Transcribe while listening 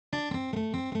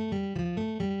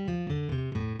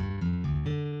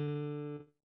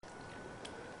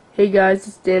Hey guys,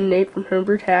 it's Dan and Nate from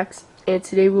Homebrew Hacks, and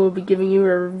today we will be giving you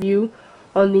a review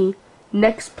on the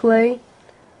Next Play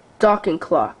Dock N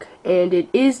Clock, and it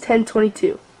is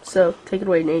 10:22. So take it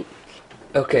away, Nate.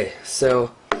 Okay,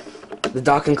 so the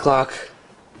Dock N Clock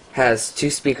has two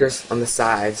speakers on the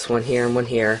sides, one here and one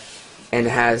here, and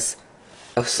it has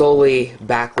a solely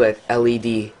backlit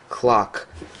LED clock.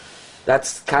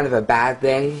 That's kind of a bad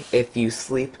thing if you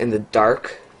sleep in the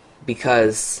dark,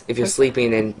 because if you're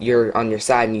sleeping and you're on your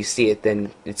side and you see it,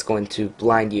 then it's going to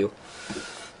blind you.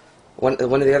 One of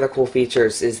the other cool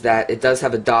features is that it does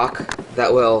have a dock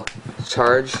that will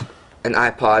charge an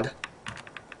iPod.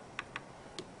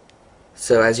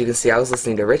 So as you can see, I was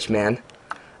listening to Rich Man.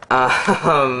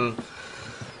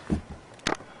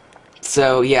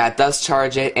 So yeah, it does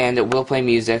charge it, and it will play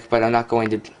music, but I'm not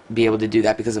going to be able to do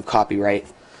that because of copyright.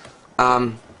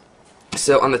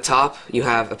 So on the top, you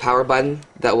have a power button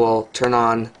that will turn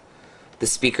on the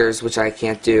speakers, which I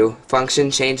can't do. Function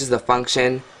changes the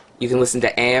function. You can listen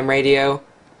to AM radio,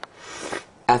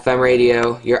 FM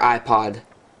radio, your iPod,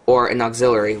 or an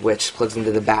auxiliary, which plugs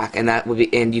into the back, and that would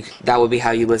be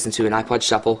how you listen to an iPod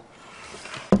Shuffle.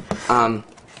 And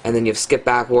then you have skip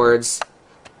backwards,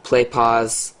 play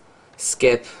pause,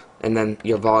 skip, and then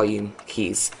your volume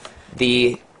keys.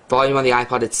 The volume on the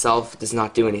iPod itself does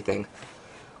not do anything.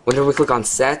 Whenever we click on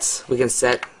sets, we can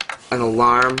set an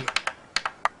alarm.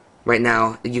 Right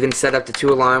now, you can set up to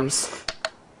 2 alarms,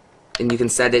 and you can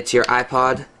set it to your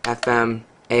iPod, FM,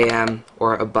 AM,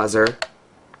 or a buzzer.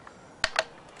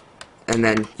 And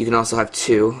then you can also have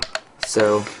 2,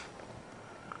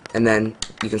 and then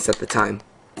you can set the time.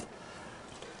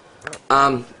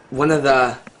 One of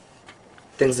the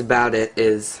things about it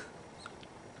is,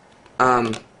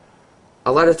 a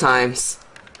lot of times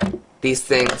these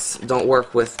things don't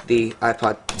work with the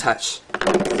iPod Touch.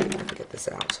 Get this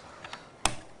out.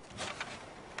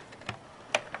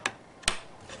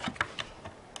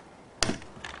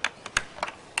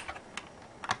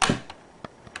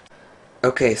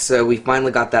 Okay, so we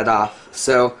finally got that off.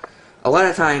 So a lot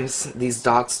of times these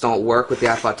docks don't work with the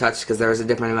iPod Touch because there's a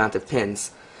different amount of pins.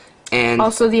 And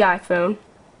also the iPhone.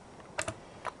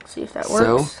 See if that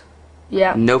works. So,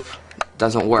 yeah. Nope,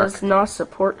 doesn't work. Does not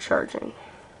support charging.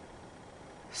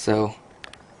 So,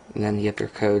 and then you have your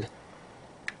code.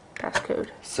 Passcode.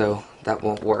 So that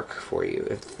won't work for you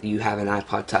if you have an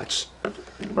iPod Touch.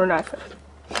 Or an iPhone.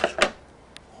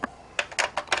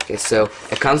 Okay, so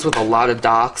it comes with a lot of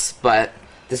docks, but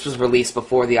this was released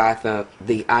before the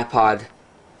iPod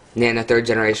Nano 3rd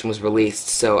generation was released,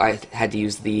 so I had to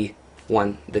use the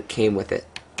one that came with it.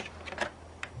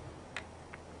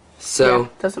 So yeah,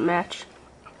 doesn't match.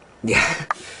 Yeah.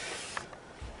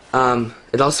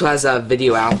 It also has a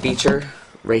video out feature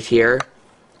right here.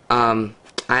 I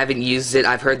haven't used it.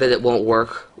 I've heard that it won't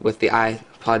work with the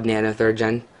iPod Nano 3rd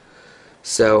gen.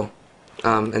 So,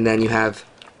 and then you have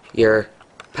your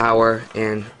power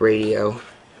and radio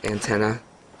antenna.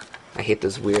 I hate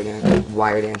those weird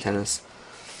wired antennas.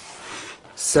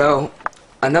 So,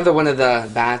 another one of the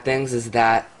bad things is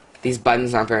that these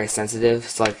buttons aren't very sensitive.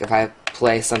 So, like, if I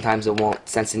play, sometimes it won't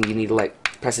sense, and you need to,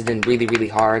 like, press it in really, really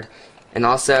hard. And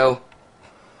also,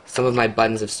 some of my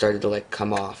buttons have started to, like,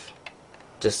 come off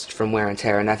just from wear and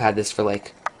tear, and I've had this for,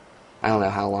 like, I don't know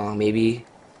how long, maybe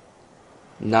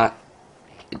not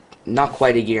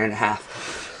quite a year and a half.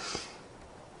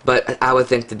 But I would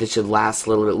think that it should last a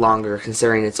little bit longer,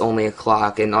 considering it's only a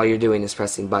clock and all you're doing is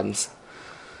pressing buttons.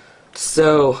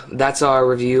 So that's our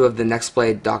review of the Next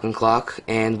Play Dock N Clock,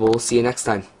 and we'll see you next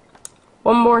time.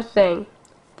 One more thing.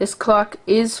 This clock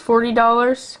is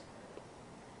 $40,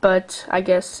 but I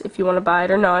guess if you want to buy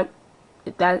it or not,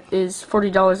 that is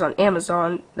 $40 on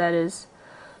Amazon, that is.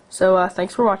 So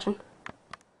thanks for watching.